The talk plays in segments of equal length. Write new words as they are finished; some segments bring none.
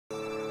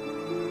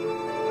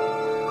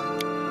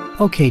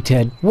Okay,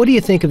 Ted, what do you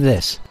think of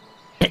this?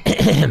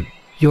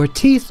 Your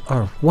teeth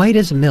are white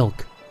as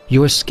milk,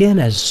 your skin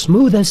as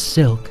smooth as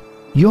silk,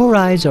 your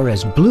eyes are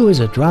as blue as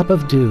a drop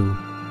of dew.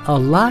 A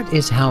lot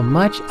is how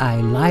much I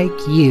like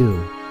you.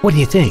 What do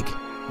you think?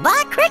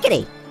 By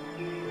crickety!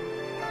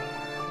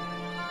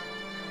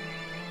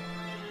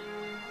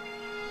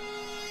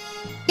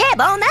 Yeah,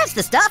 Bone, that's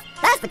the stuff.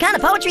 That's the kind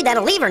of poetry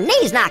that'll leave her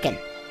knees knocking.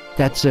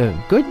 That's a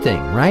good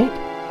thing, right?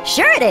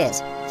 Sure it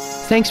is.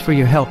 Thanks for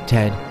your help,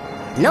 Ted.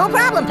 No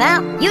problem,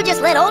 pal. You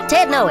just let old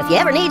Ted know if you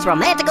ever needs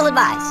romantical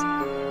advice.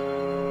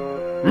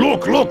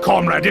 Look, look,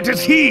 comrade, it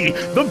is he,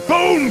 the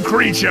bone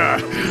creature!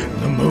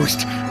 The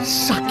most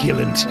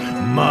succulent,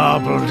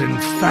 marbled and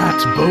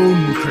fat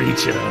bone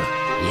creature.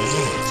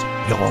 Yes,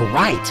 you're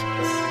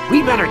right.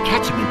 We better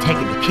catch him and take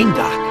him to King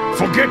Doc.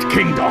 Forget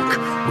King Doc.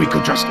 We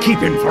could just keep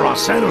him for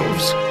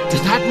ourselves.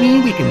 Does that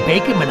mean we can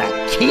bake him in a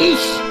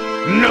quiche?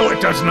 No,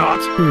 it does not.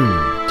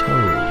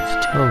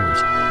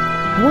 Toes.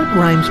 What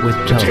rhymes with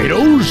toes?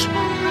 Potatoes?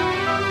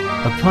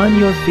 Upon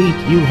your feet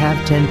you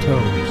have 10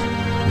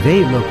 toes.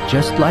 They look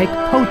just like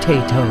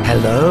potatoes.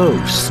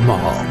 Hello,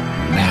 small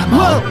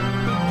mammal. Whoa!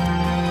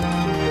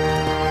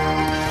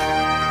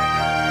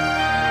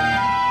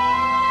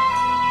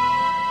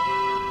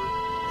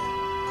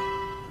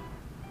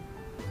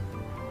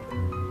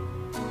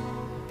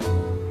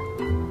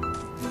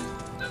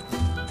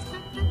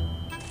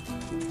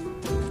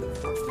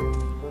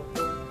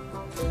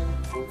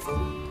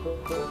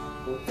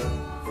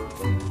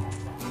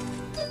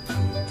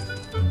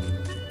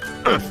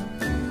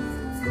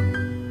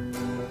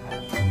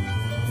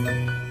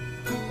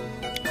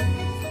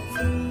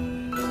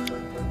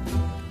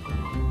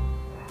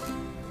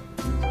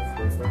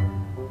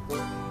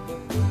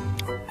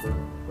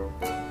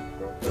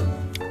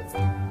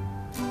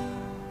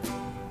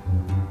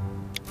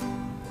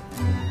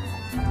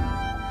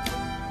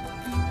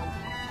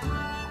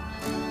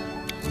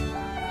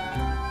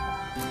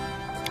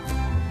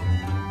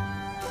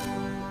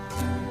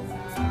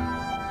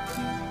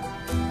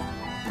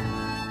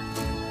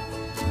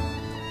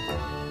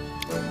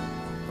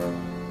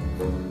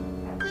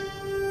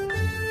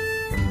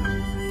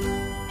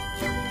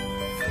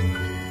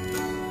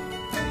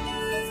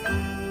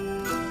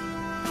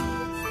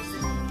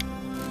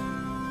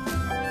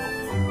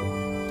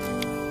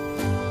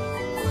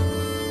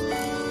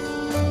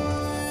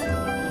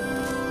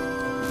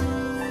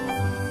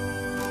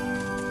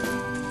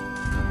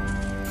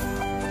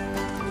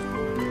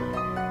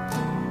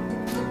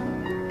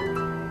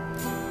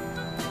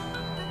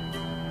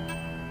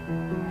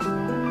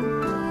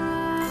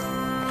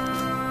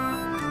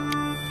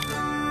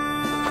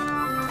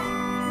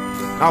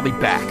 I'll be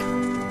back.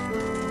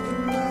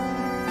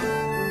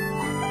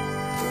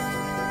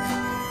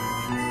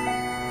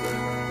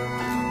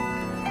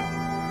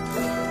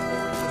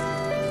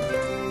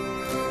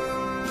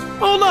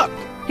 Oh, look!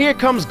 Here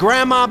comes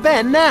Grandma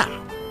Ben now.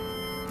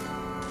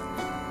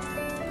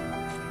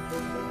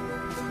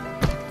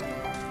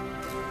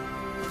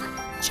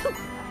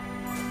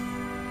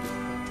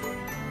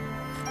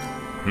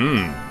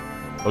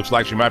 Looks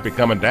like she might be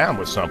coming down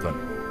with something.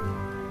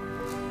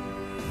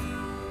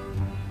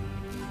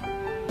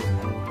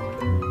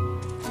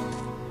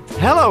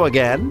 Hello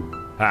again.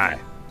 Hi.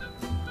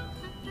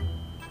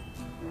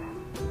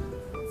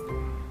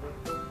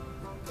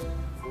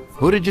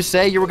 Who did you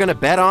say you were gonna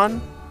bet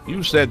on?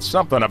 You said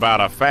something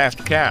about a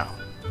fast cow.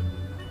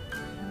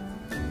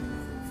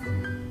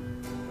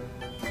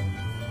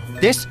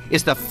 This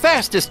is the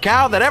fastest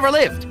cow that ever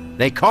lived.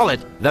 They call it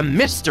the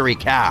Mystery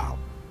Cow.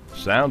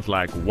 Sounds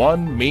like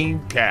one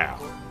mean cow.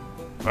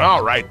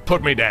 All right,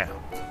 put me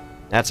down.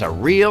 That's a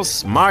real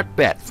smart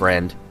bet,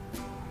 friend.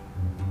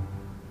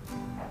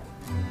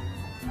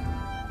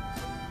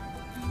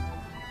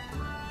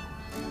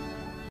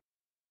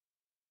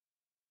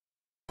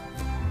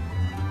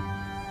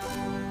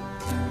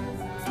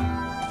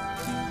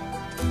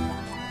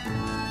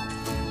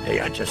 Hey,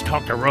 I just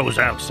talked to Rose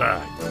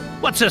outside.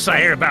 What's this I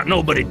hear about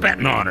nobody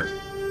betting on her?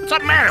 What's the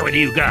matter with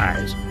you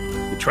guys?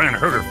 You trying to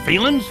hurt her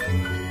feelings?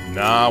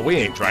 Nah, we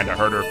ain't trying to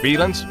hurt her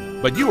feelings.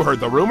 But you heard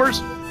the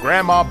rumors.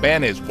 Grandma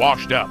Ben is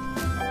washed up.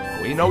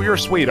 We know you're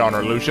sweet on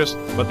her, Lucius,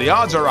 but the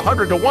odds are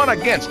 100 to 1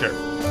 against her.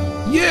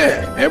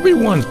 Yeah,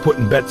 everyone's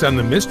putting bets on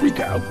the Mystery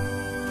Cow.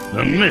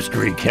 The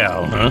Mystery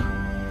Cow, huh?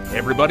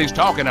 Everybody's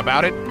talking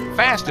about it.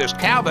 Fastest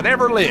cow that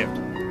ever lived.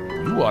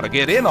 You ought to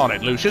get in on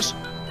it, Lucius.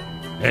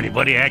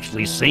 Anybody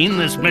actually seen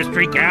this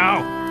Mystery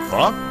Cow?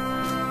 Huh?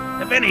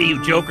 Have any of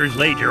you jokers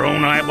laid your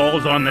own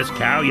eyeballs on this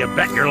cow you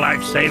bet your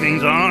life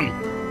savings on?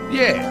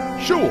 Yeah,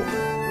 sure.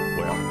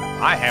 Well,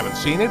 I haven't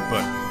seen it,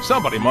 but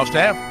somebody must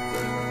have.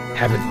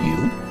 Haven't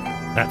you?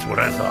 That's what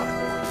I thought.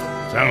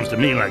 Sounds to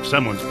me like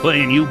someone's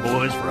playing you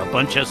boys for a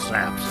bunch of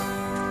saps.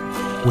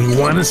 We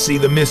want to see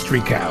the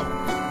Mystery Cow.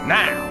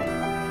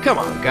 Now. Come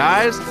on,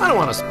 guys. I don't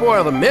want to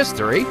spoil the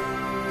mystery.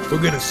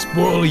 We're gonna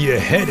spoil your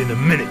head in a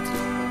minute.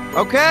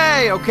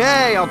 Okay,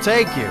 I'll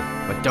take you.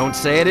 But don't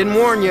say I didn't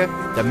warn you.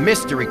 The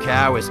Mystery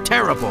Cow is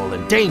terrible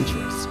and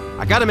dangerous.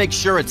 I gotta make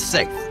sure it's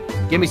safe.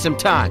 Give me some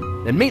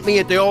time, then meet me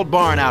at the old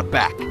barn out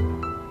back.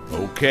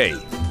 okay.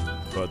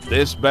 But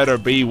this better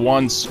be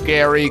one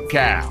scary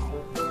cow.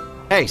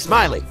 Hey,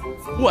 Smiley.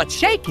 What's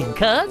shaking,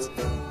 cuz?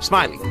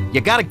 Smiley,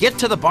 you gotta get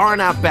to the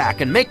barn out back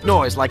and make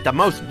noise like the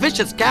most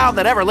vicious cow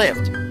that ever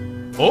lived.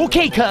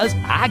 Okay, cuz,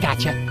 I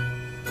gotcha.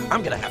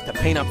 I'm gonna have to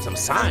paint up some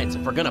signs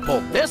if we're gonna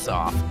pull this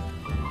off.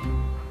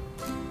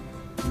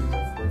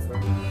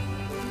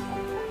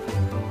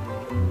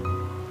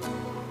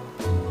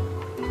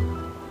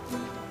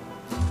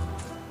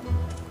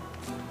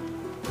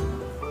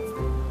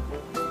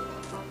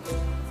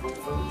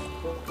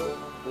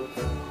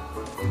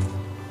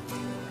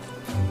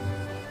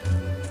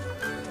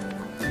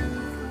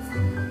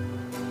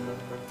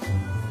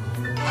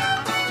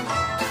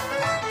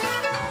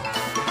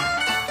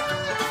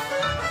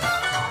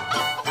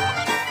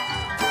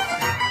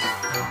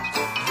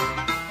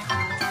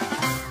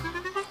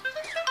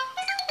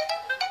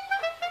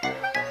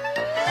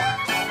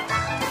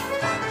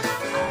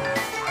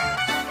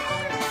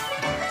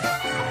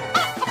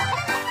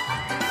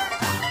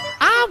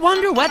 I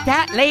wonder what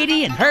that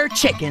lady and her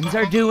chickens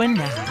are doing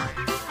now.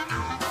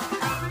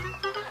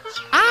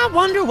 I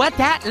wonder what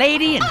that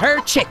lady and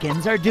her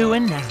chickens are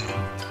doing now.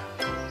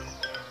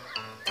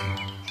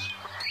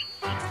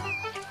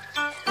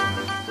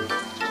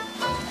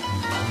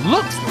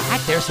 Looks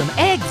like there's some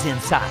eggs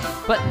inside,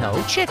 but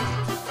no chickens.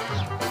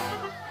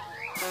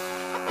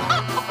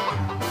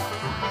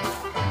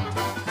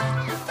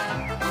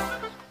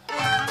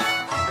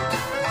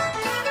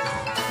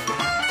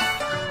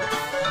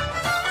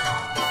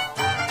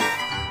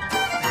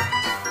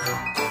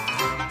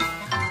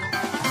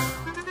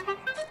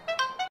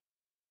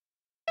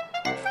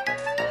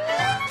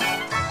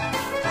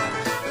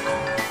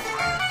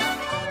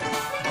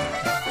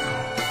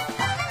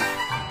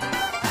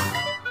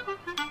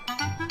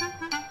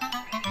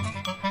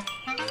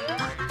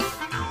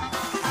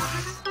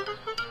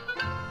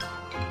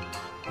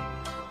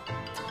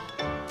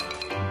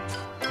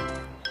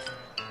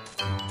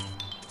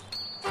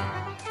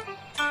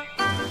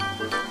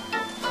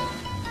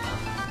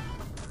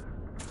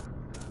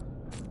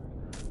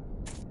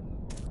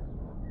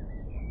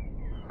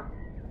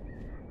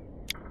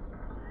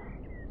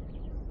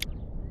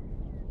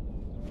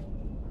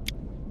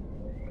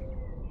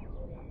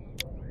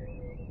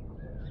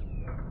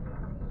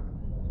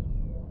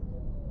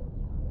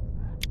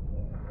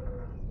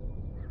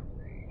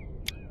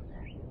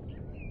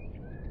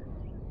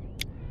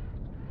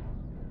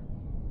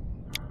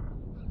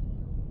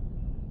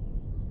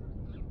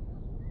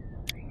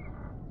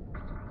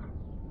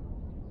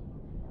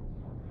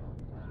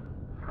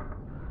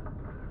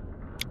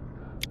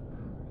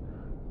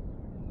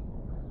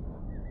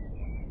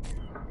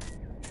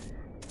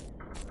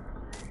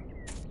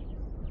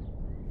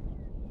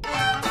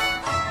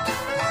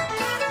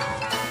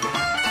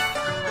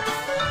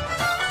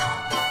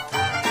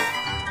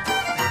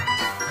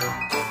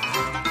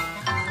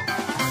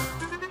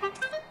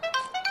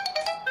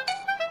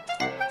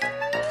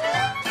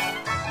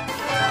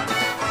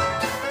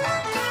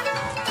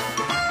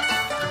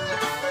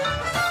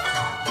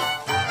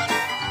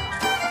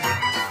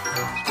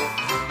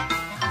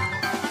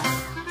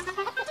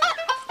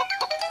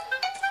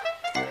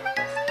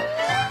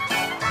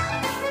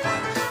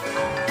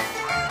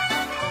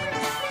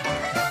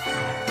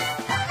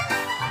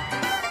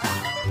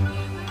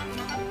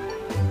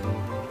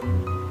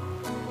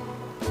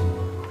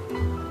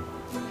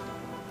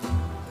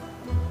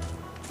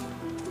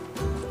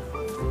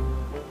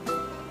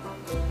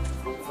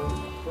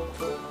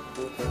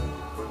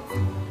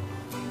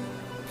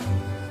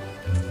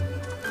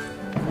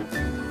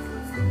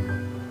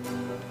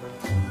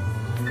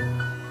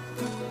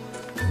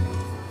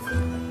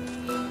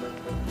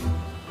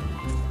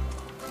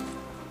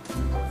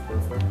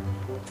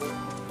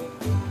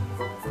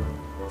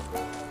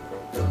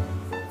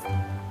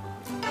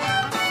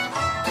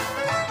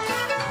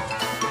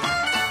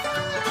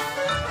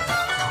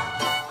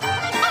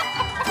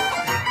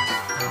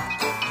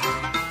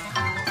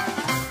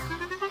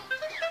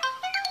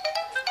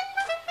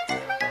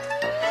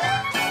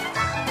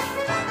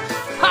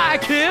 Hi,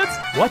 kids.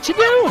 What you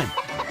doing?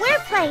 We're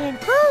playing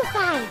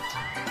bullfight.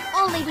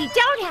 Only we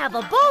don't have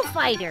a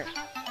bullfighter.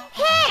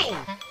 Hey!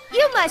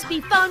 You must be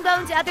Phone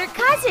Bone's other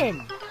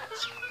cousin.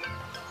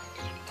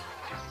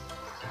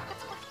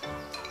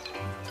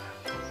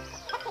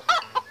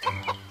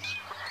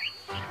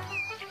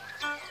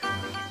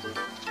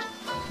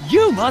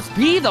 You must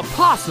be the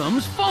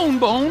possums Phone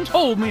Bone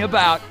told me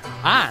about.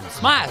 I'm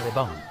Smiley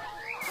Bone.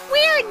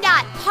 We're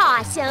not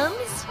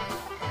possums.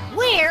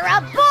 We're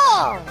a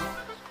bull.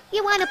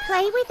 You want to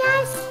play with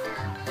us?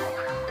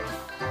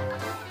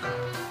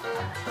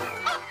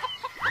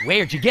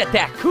 Where'd you get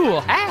that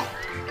cool hat?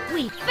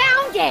 We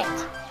found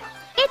it.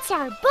 It's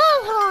our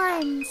bull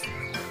horns.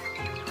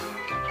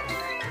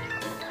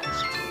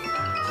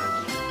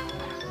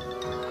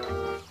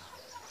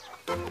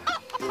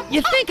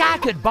 You think I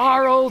could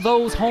borrow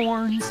those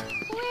horns?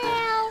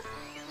 Well,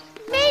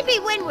 maybe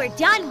when we're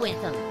done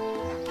with them.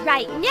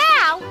 Right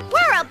now,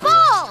 we're a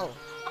bull.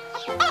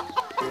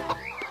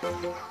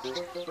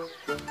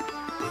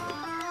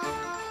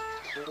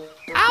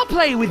 I'll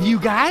play with you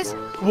guys.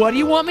 What do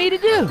you want me to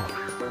do?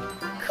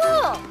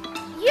 Cool.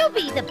 You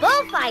be the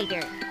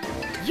bullfighter.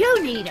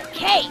 You need a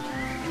cape.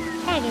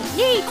 And it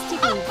needs to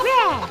be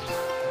red.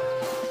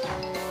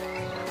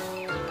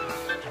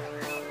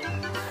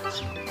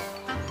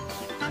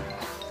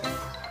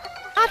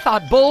 I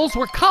thought bulls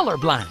were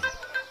colorblind.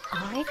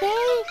 Are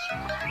they?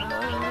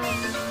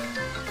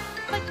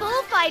 But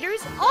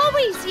bullfighters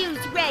always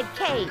use red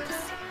capes.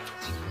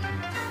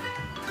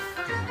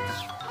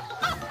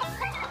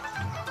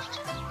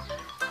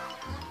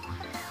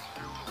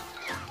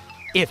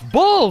 If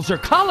bulls are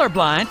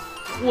colorblind,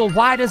 well,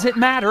 why does it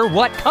matter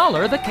what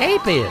color the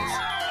cape is?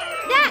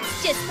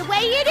 That's just the way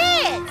it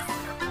is.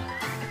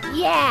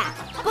 Yeah,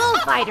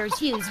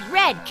 bullfighters use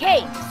red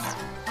capes.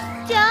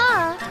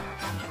 Duh.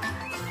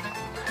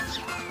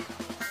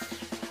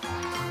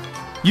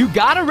 You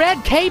got a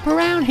red cape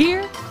around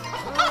here?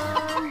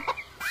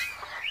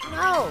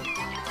 No.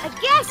 I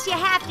guess you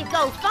have to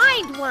go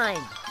find one.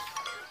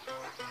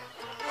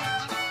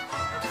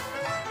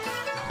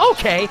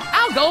 Okay,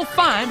 I'll go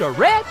find a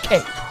red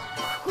cape.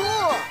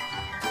 Cool.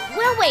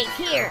 We'll wait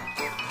here.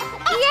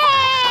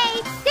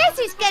 Yay! This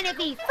is gonna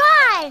be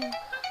fun!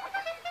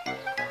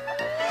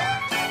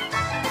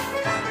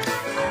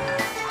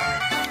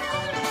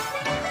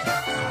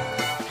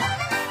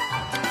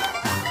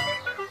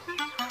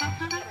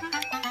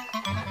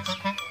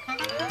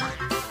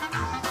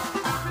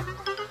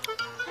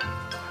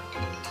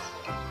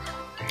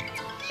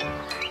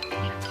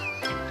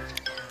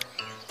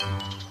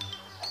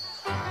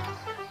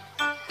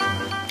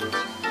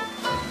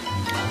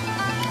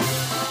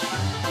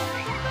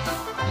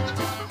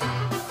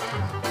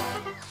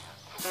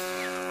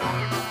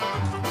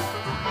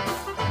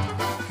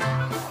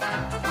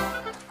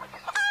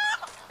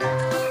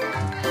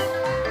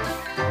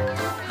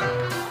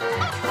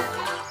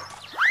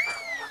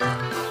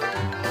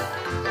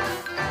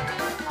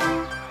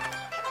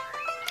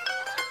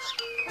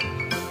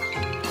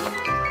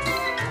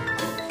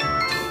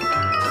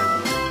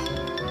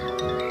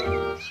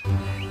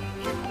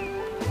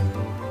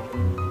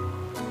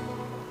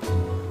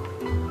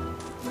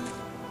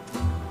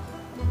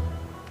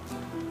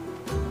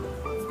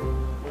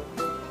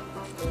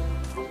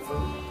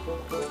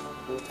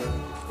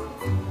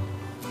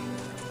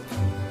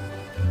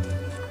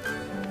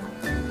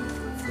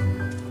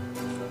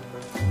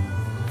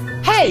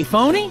 Hey,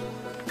 Phony!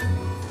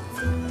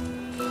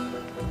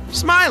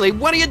 Smiley,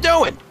 what are you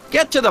doing?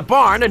 Get to the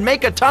barn and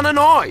make a ton of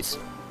noise.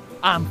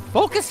 I'm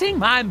focusing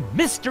my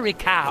mystery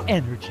cow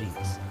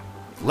energies.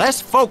 Less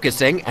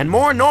focusing and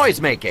more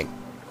noise making.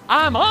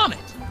 I'm on it.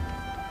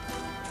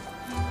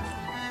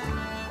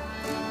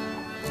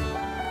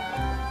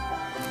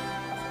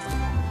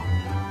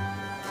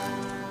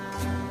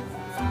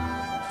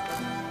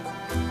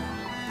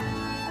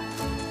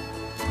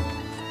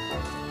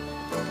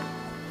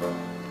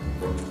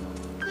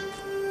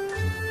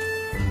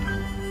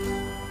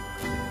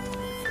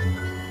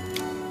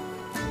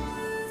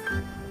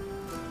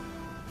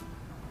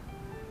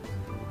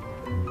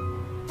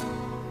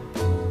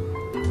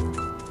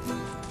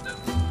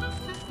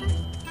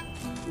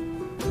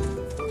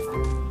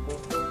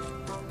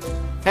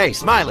 Hey,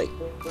 Smiley.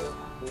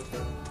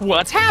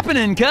 What's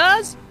happening,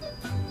 cuz?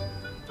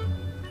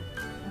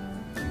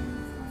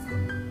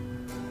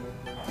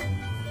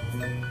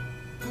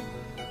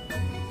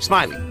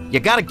 Smiley, you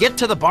gotta get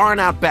to the barn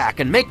out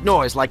back and make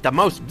noise like the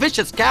most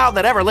vicious cow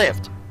that ever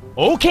lived.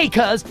 Okay,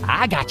 cuz,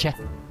 I gotcha.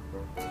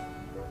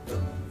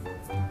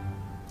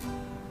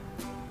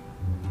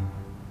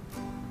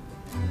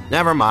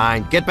 Never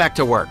mind, get back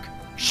to work.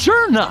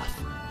 Sure enough.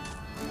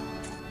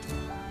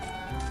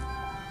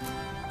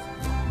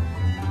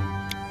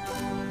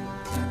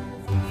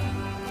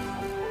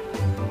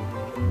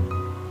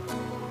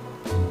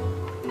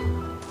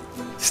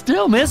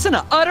 Still missing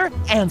a udder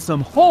and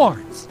some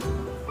horns.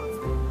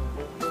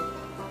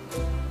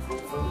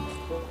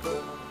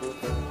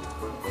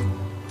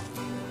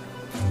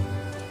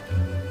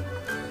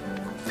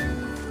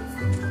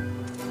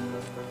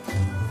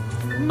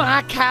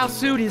 My cow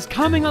suit is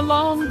coming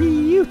along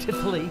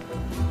beautifully.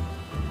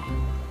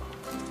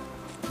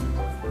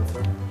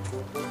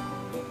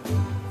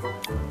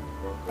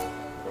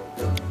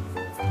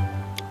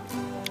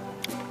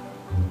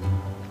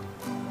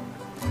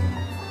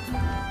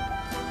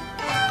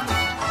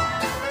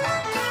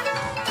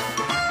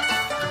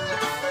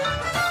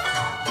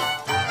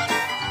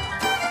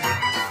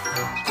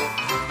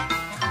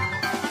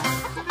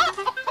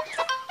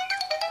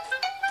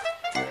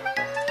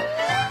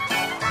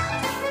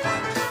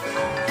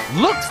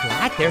 Looks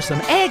like there's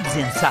some eggs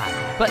inside,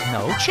 but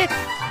no chicken.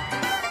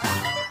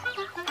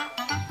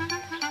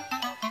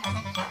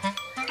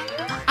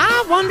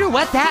 I wonder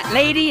what that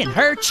lady and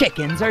her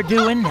chickens are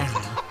doing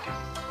now.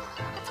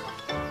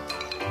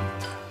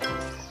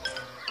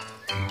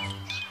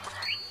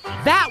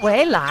 That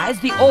way lies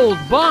the old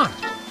barn.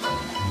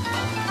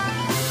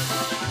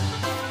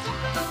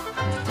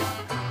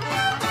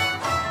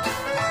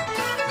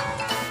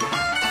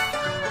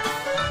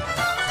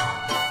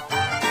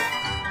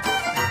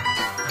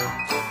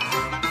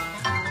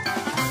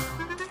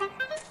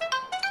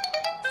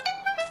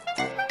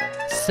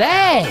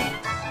 Say,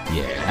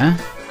 Yeah?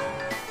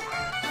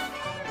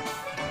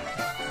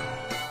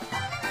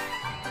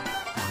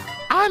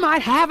 I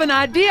might have an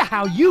idea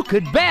how you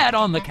could bet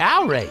on the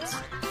cow race.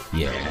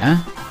 Yeah?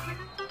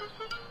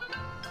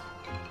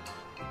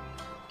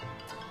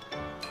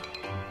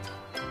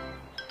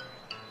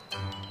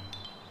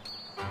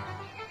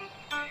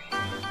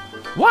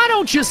 Why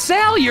don't you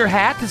sell your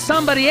hat to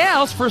somebody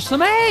else for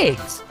some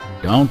eggs?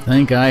 Don't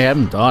think I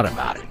haven't thought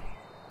about it.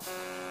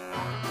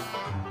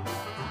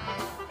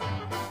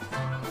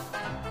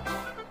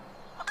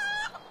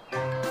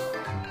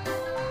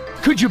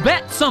 Could you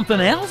bet something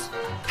else?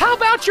 How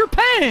about your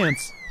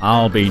pants?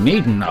 I'll be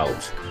needing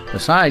those.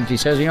 Besides, he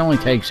says he only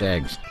takes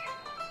eggs.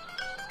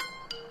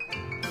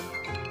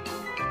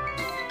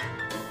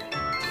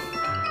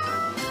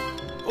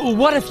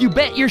 What if you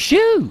bet your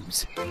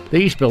shoes?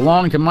 These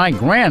belong to my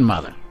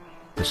grandmother.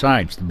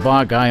 Besides, the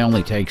bar guy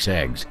only takes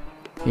eggs.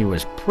 He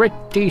was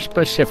pretty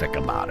specific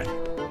about it.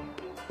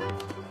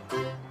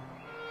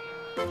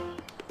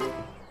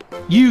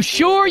 You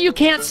sure you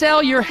can't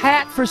sell your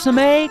hat for some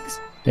eggs?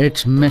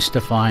 It's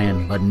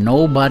mystifying, but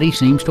nobody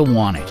seems to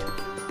want it.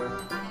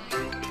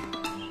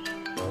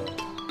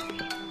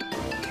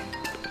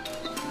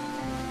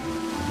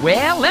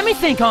 Well, let me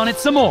think on it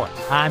some more.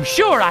 I'm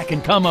sure I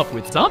can come up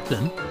with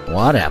something.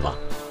 Whatever.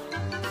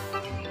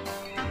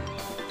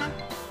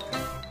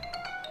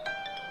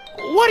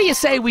 What do you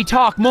say we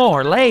talk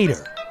more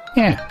later?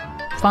 Yeah,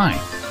 fine.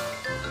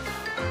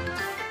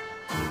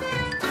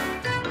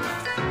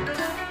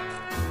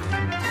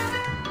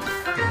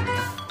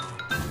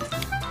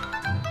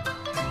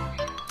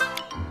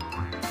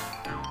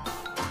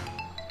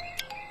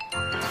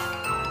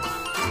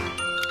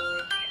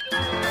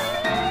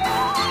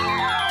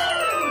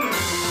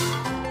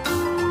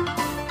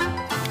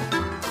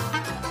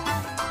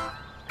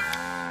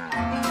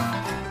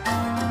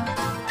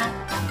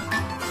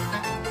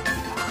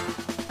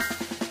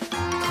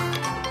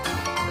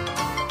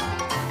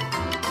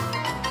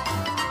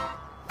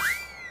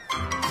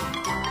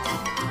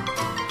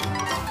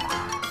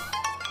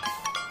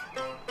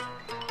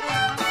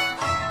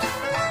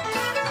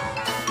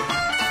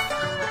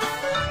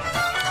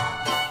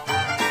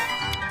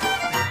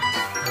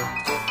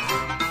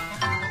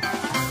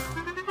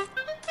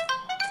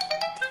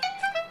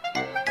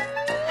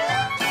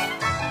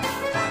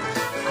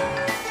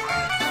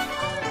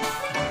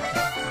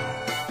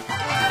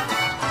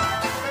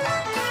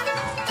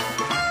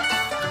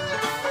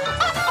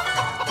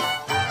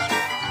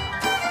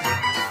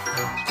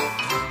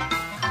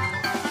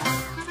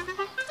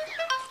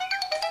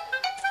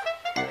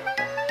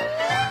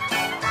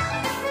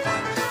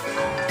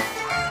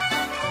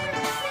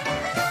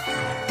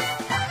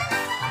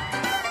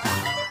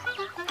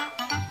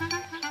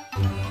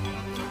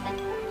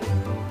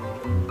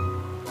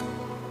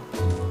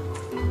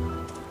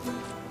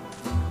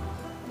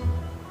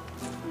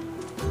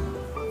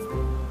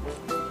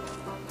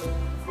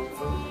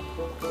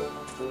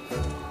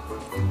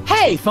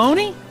 Hey,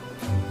 Phony!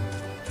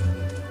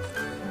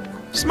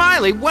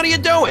 Smiley, what are you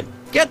doing?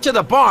 Get to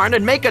the barn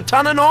and make a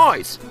ton of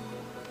noise.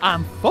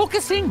 I'm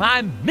focusing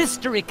my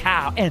mystery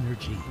cow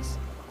energies.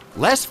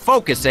 Less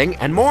focusing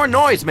and more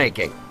noise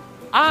making.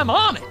 I'm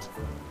on it.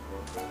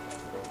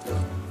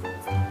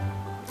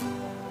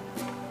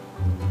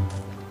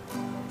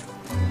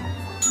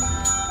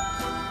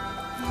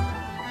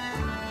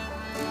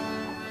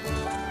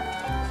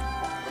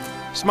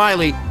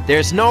 Smiley,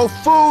 there's no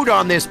food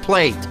on this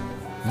plate.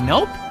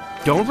 Nope.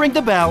 Don't ring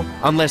the bell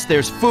unless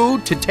there's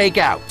food to take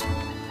out.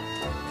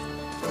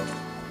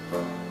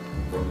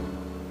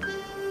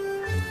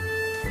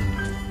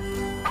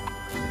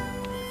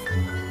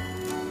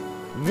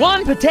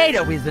 One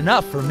potato is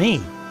enough for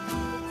me.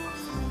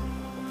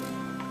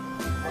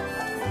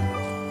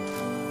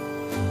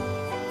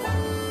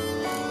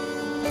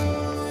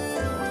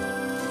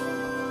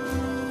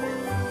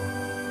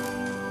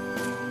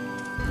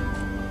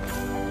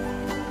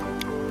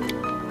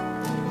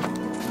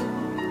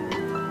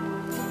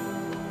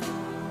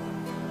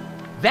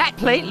 That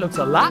plate looks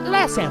a lot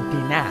less empty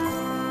now.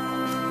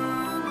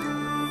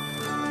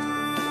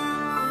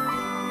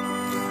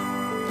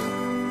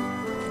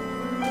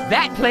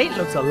 That plate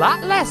looks a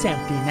lot less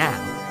empty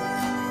now.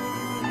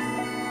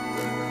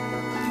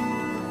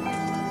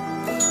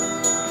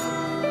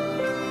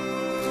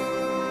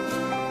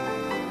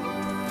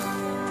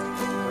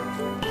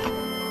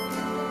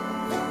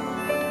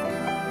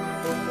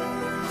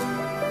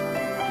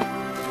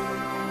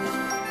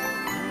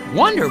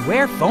 Wonder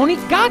where Phony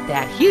got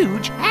that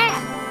huge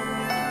hat.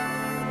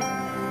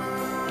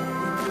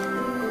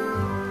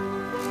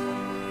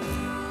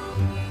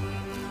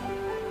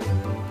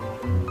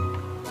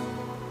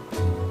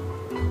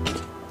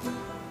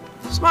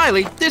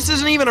 Smiley, this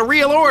isn't even a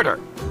real order.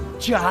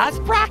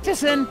 Just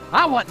practicing.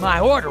 I want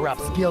my order-up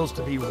skills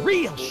to be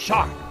real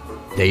sharp.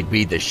 They'd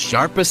be the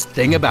sharpest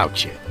thing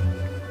about you.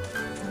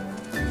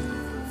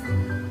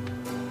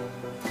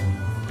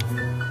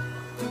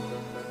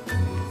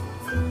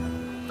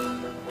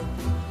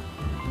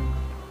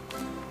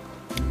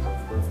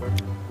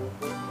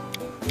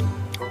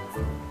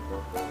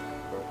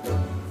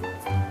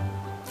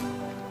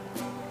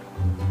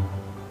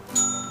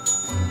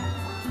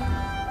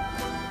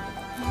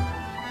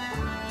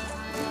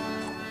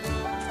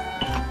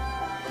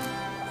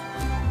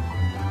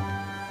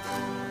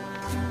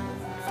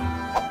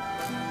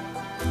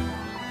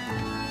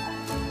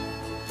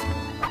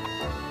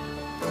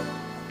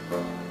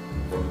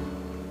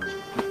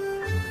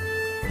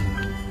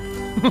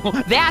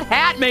 That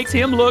hat makes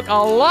him look a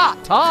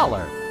lot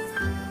taller.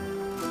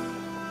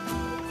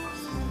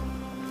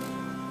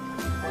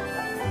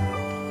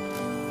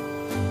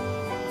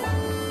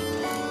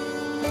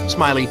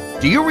 Smiley,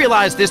 do you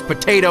realize this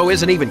potato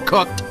isn't even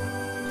cooked?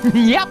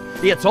 Yep,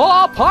 it's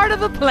all part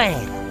of the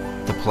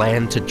plan. The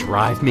plan to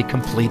drive me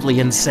completely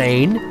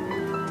insane?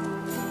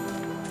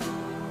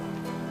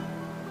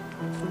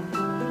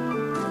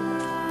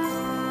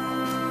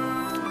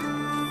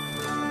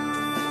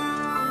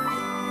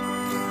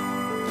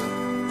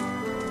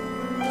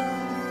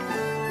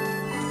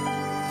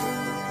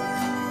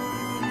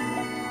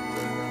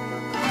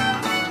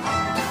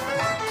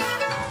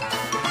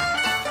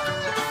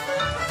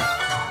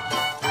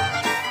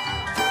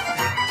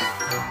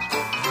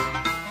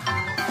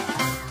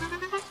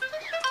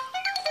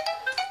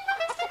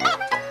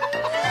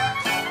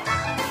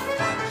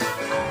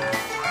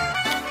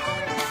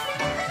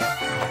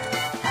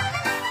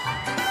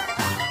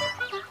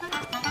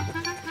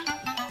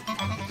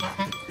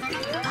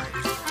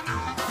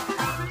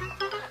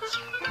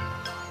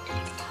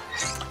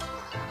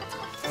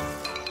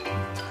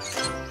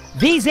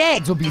 These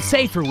eggs will be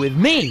safer with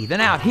me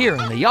than out here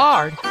in the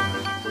yard.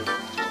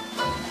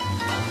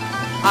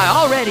 I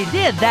already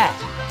did that.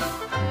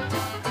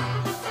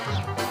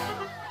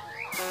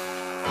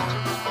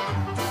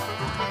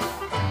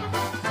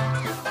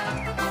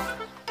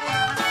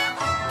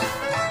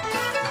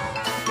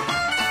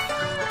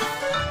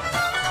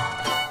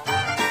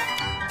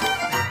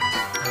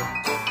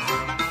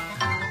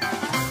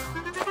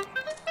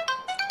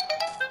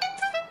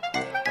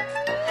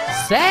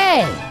 Say!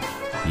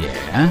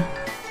 Yeah?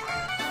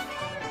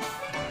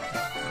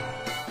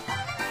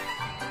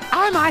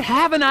 I might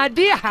have an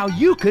idea how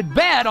you could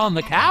bet on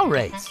the cow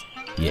race.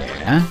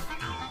 Yeah?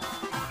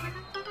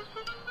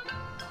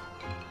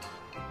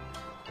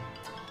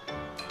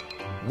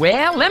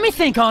 Well, let me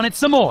think on it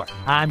some more.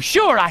 I'm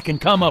sure I can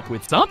come up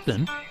with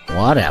something.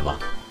 Whatever.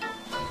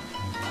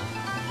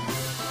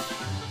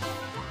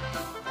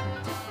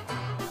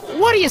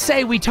 What do you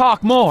say we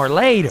talk more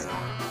later?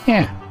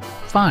 Yeah,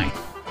 fine.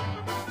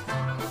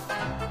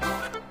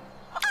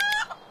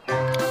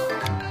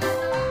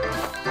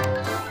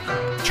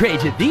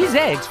 Trade you these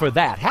eggs for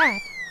that hat.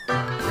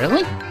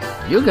 Really?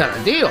 You got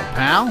a deal,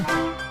 pal.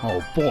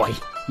 Oh boy,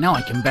 now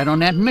I can bet on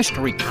that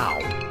mystery cow.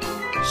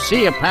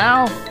 See ya,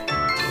 pal.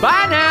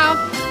 Bye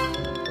now.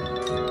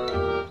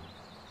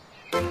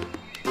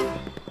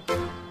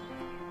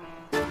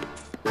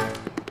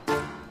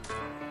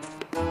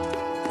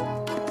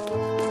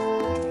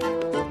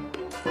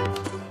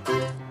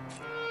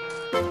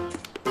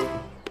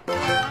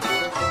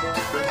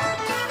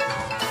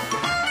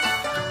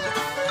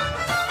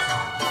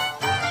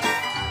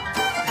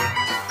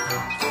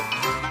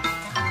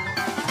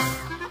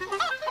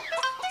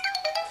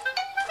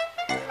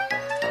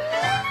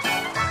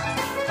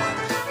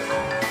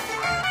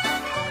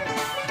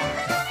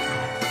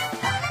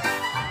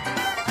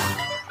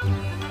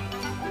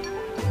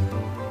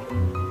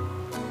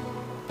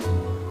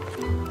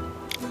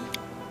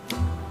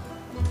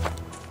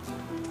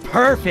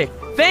 Perfect.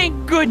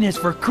 Thank goodness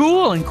for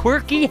cool and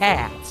quirky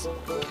hats.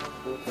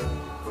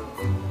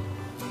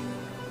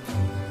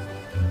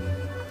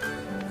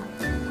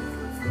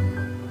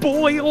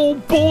 Boy, oh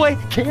boy,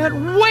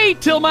 can't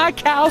wait till my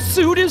cow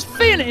suit is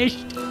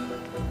finished.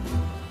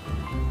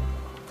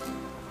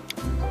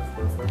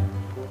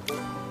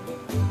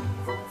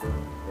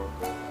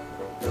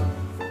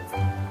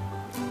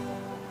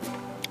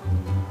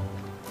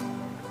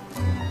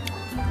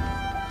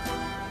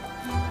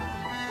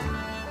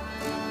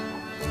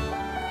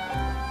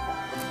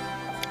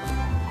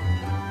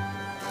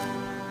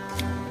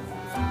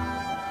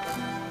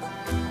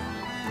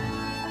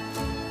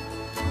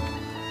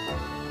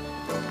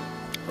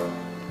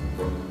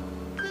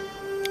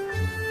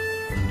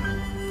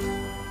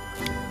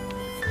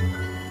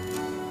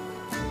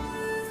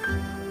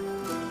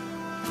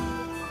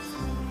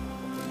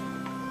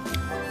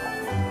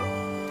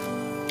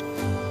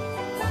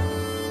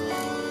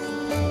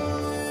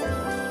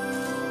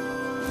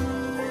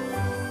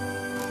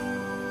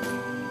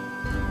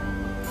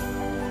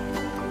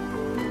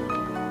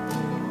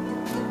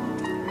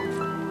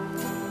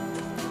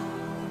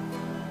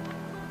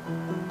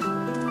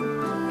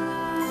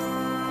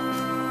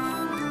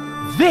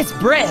 This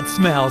bread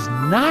smells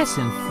nice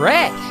and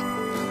fresh.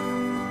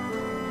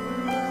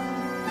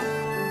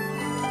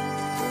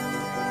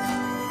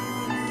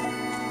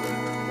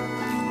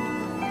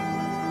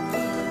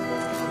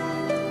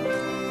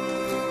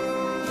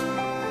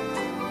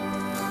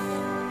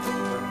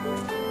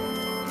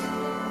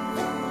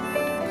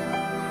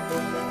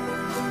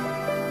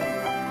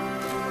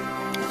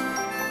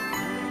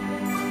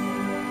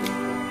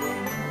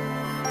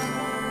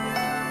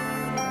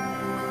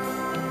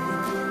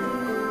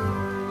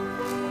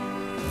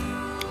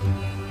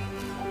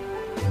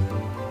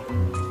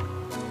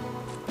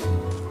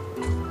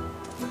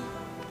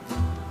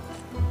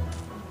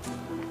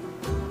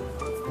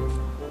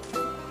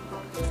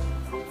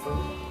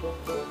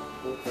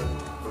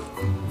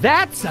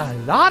 That's a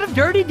lot of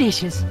dirty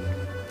dishes.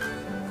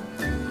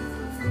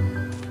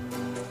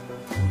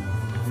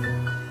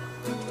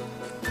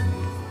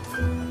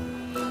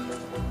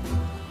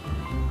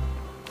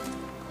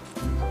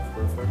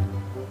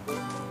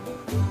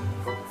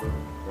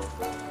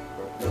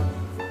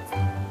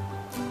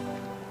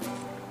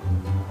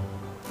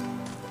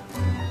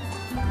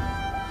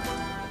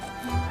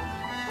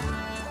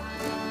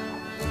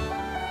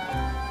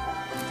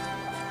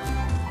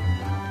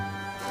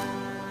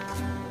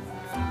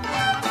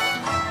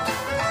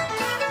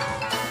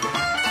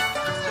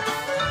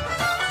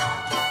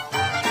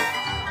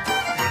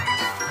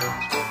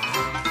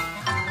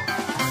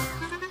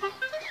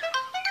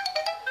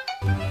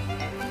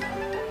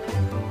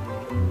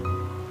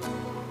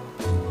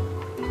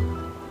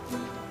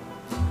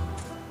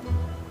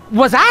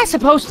 Was I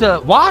supposed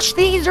to wash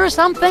these or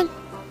something?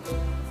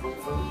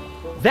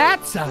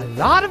 That's a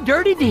lot of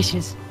dirty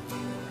dishes.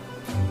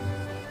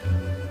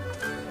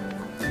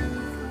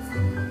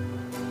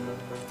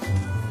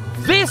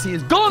 This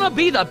is gonna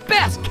be the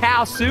best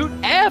cow suit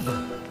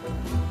ever!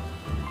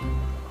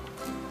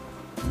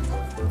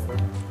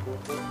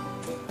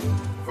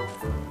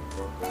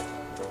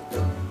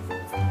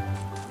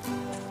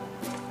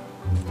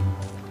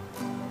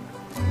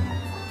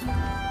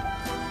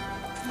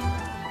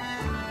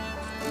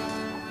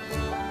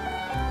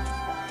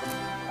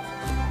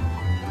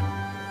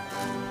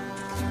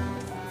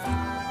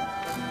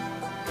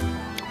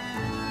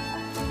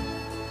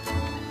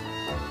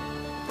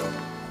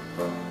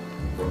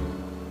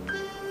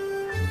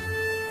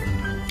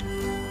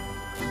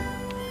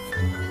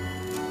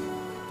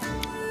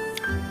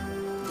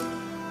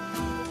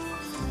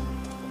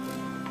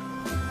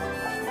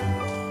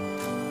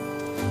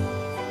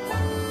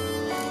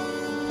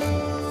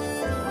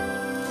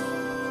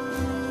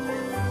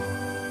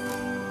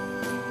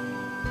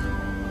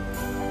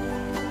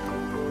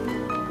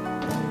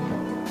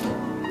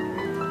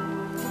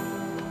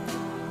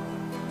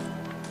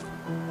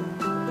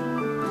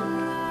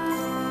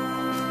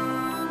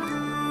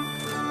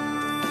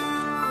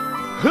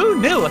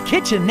 Who knew a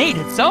kitchen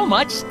needed so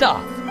much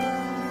stuff?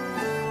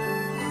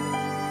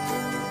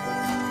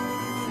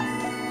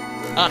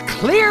 A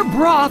clear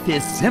broth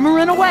is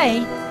simmering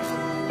away.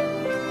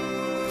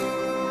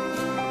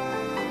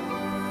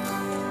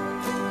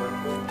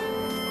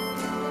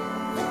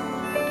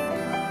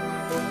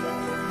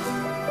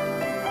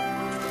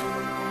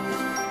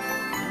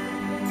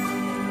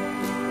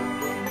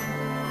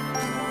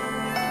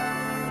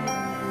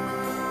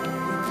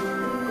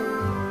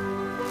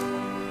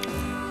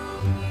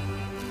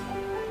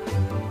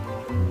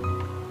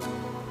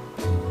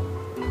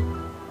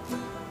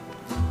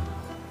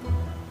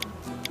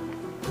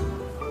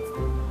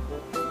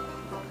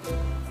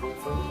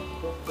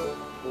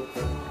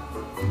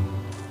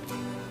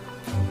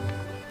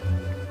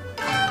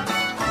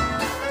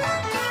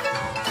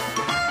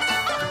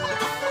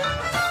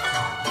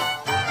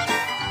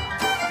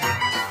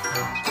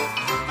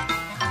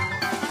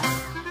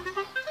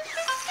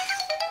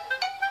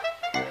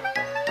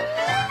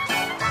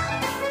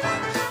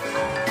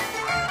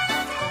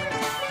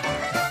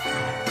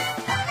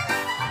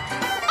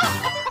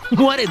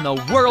 What in the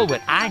world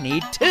would I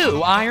need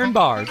 2 iron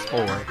bars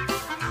for?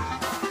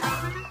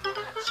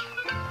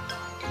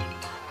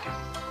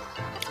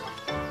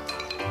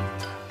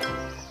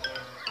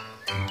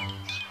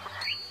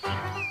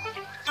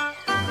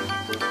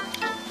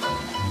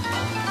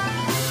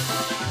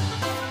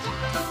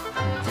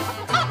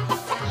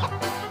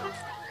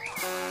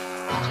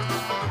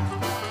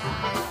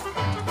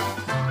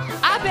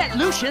 I bet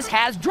Lucius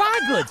has dry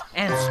goods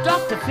and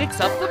stuff to fix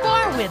up the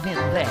bar with in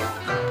there.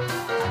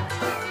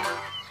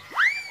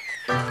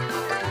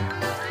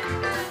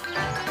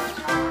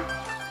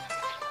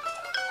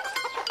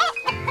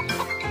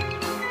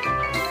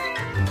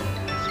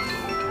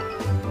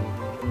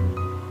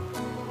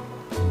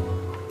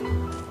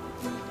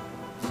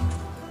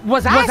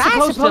 Was I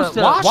supposed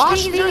to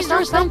wash these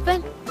or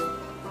something?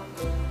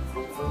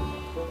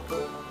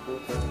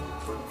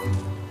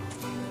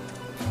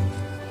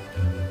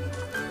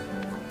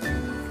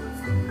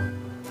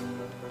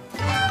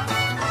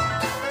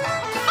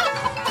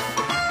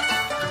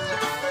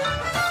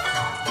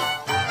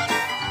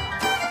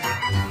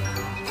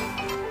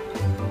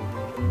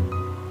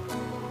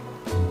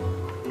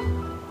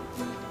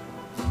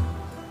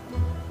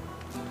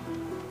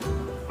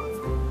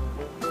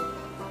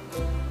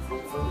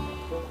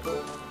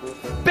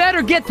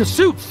 Better get the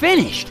soup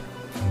finished.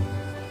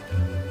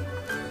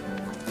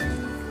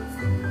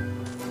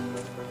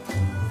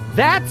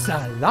 That's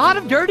a lot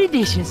of dirty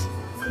dishes.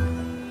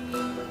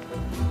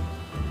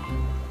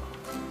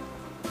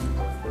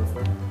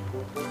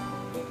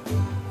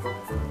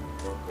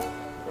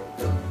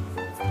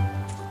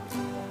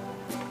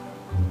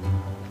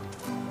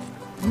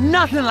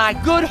 Nothing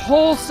like good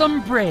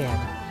wholesome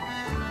bread.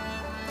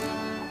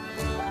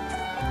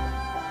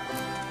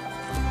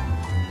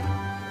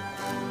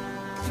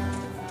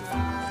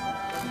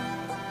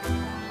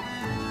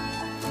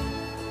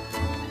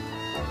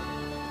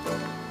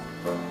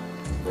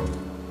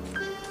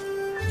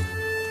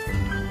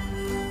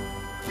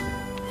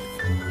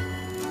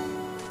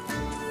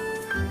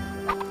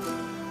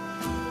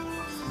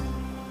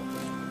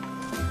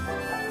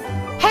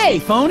 Hey,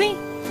 Phony!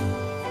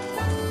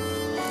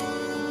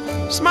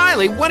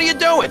 Smiley, what are you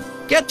doing?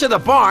 Get to the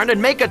barn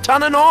and make a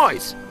ton of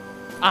noise.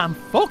 I'm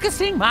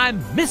focusing my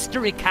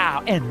mystery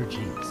cow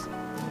energies.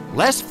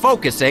 Less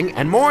focusing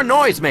and more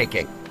noise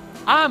making.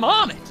 I'm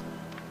on it.